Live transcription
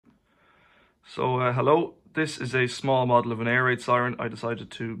Hello, this is a small model of an air raid siren I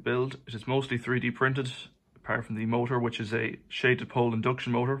decided to build. It is mostly 3D printed, apart from the motor, which is a shaded pole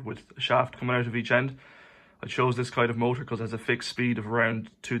induction motor with a shaft coming out of each end. I chose this kind of motor because it has a fixed speed of around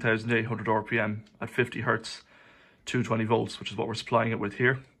 2,800 RPM at 50 Hz, 220 volts, which is what we're supplying it with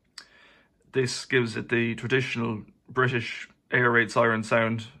here. This gives it the traditional British air raid siren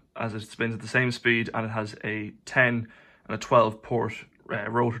sound as it spins at the same speed, and it has a 10 and a 12 port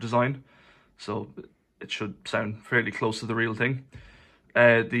rotor design. So it should sound fairly close to the real thing.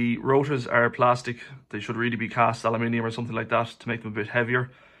 The rotors are plastic. They should really be cast aluminium or something like that to make them a bit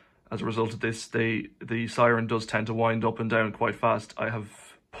heavier. As a result of this, the siren does tend to wind up and down quite fast. I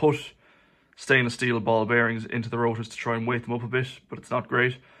have put stainless steel ball bearings into the rotors to try and weight them up a bit, but it's not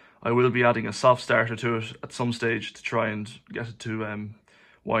great. I will be adding a soft starter to it at some stage to try and get it to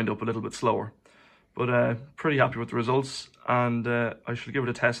wind up a little bit slower. But pretty happy with the results, and I shall give it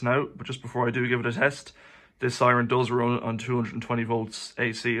a test now. But just before I do give it a test, this siren does run on 220 volts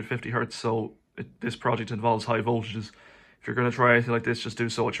AC at 50 Hz, so this project involves high voltages. If you're going to try anything like this, just do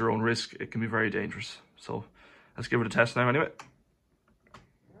so at your own risk. It can be very dangerous. So let's give it a test now anyway.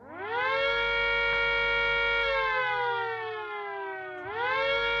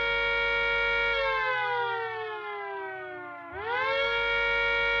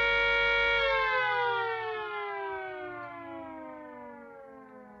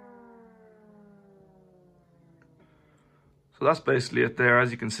 So that's basically it there.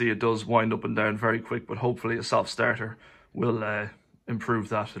 As you can see, it does wind up and down very quick, but hopefully a soft starter will improve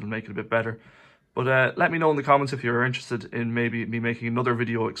that. It'll make it a bit better. But let me know in the comments if you're interested in maybe me making another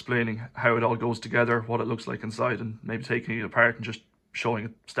video explaining how it all goes together, what it looks like inside, and maybe taking it apart and just showing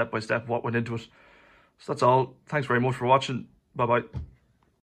it step by step what went into it. So that's all. Thanks very much for watching. Bye bye.